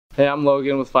Hey, I'm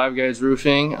Logan with Five Guys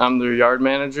Roofing. I'm their yard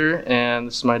manager, and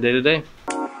this is my day-to-day.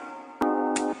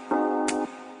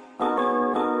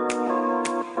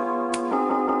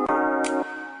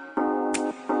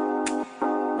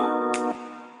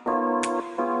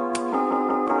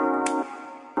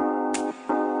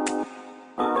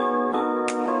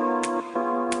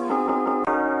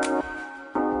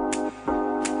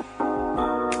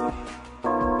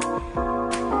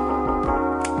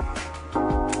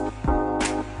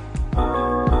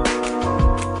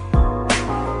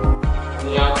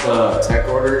 Tech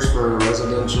orders for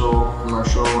residential,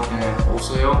 commercial, and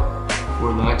wholesale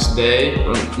for the next day.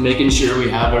 I'm making sure we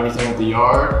have everything at the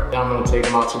yard. I'm going to take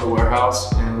them out to the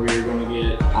warehouse and we're going to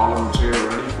get all the material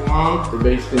ready for them. We're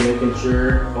basically making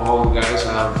sure all the guys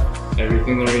have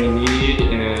everything they're going to need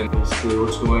and basically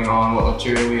what's going on, what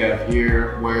material we have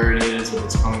here, where it is, if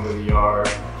it's coming to the yard.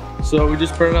 So we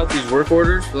just printed out these work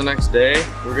orders for the next day.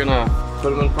 We're going to put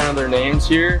them in front of their names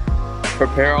here,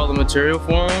 prepare all the material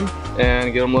for them,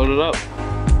 and get them loaded up.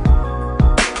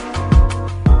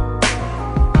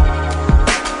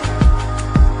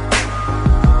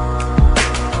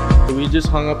 So we just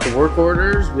hung up the work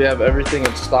orders. We have everything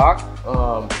in stock.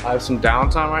 I have some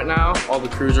downtime right now. All the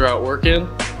crews are out working.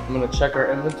 I'm gonna check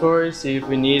our inventory, see if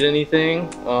we need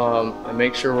anything, and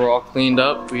make sure we're all cleaned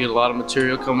up. We get a lot of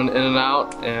material coming in and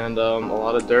out, and a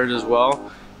lot of dirt as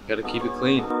well. Gotta keep it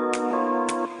clean.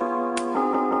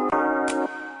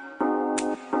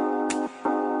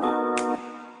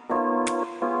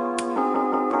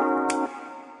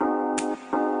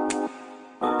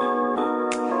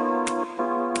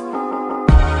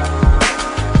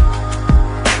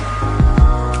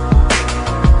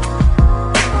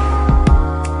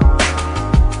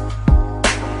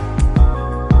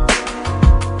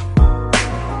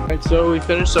 So we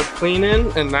finished up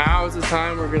cleaning, and now is the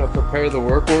time we're gonna prepare the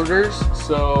work orders.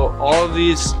 So all of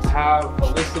these have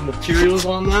a list of materials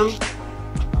on them.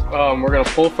 We're gonna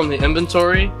pull from the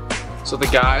inventory. So the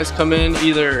guys come in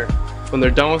either when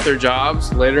they're done with their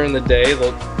jobs, later in the day,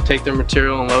 they'll take their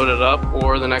material and load it up,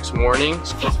 or the next morning.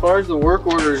 So as far as the work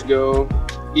orders go,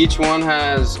 each one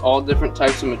has all different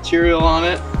types of material on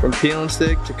it, from peel and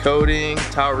stick to coating,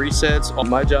 tile resets.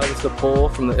 My job is to pull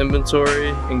from the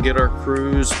inventory and get our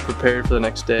crews prepared for the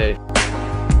next day.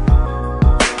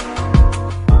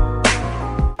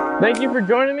 Thank you for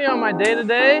joining me on my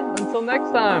day-to-day. Until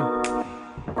next time.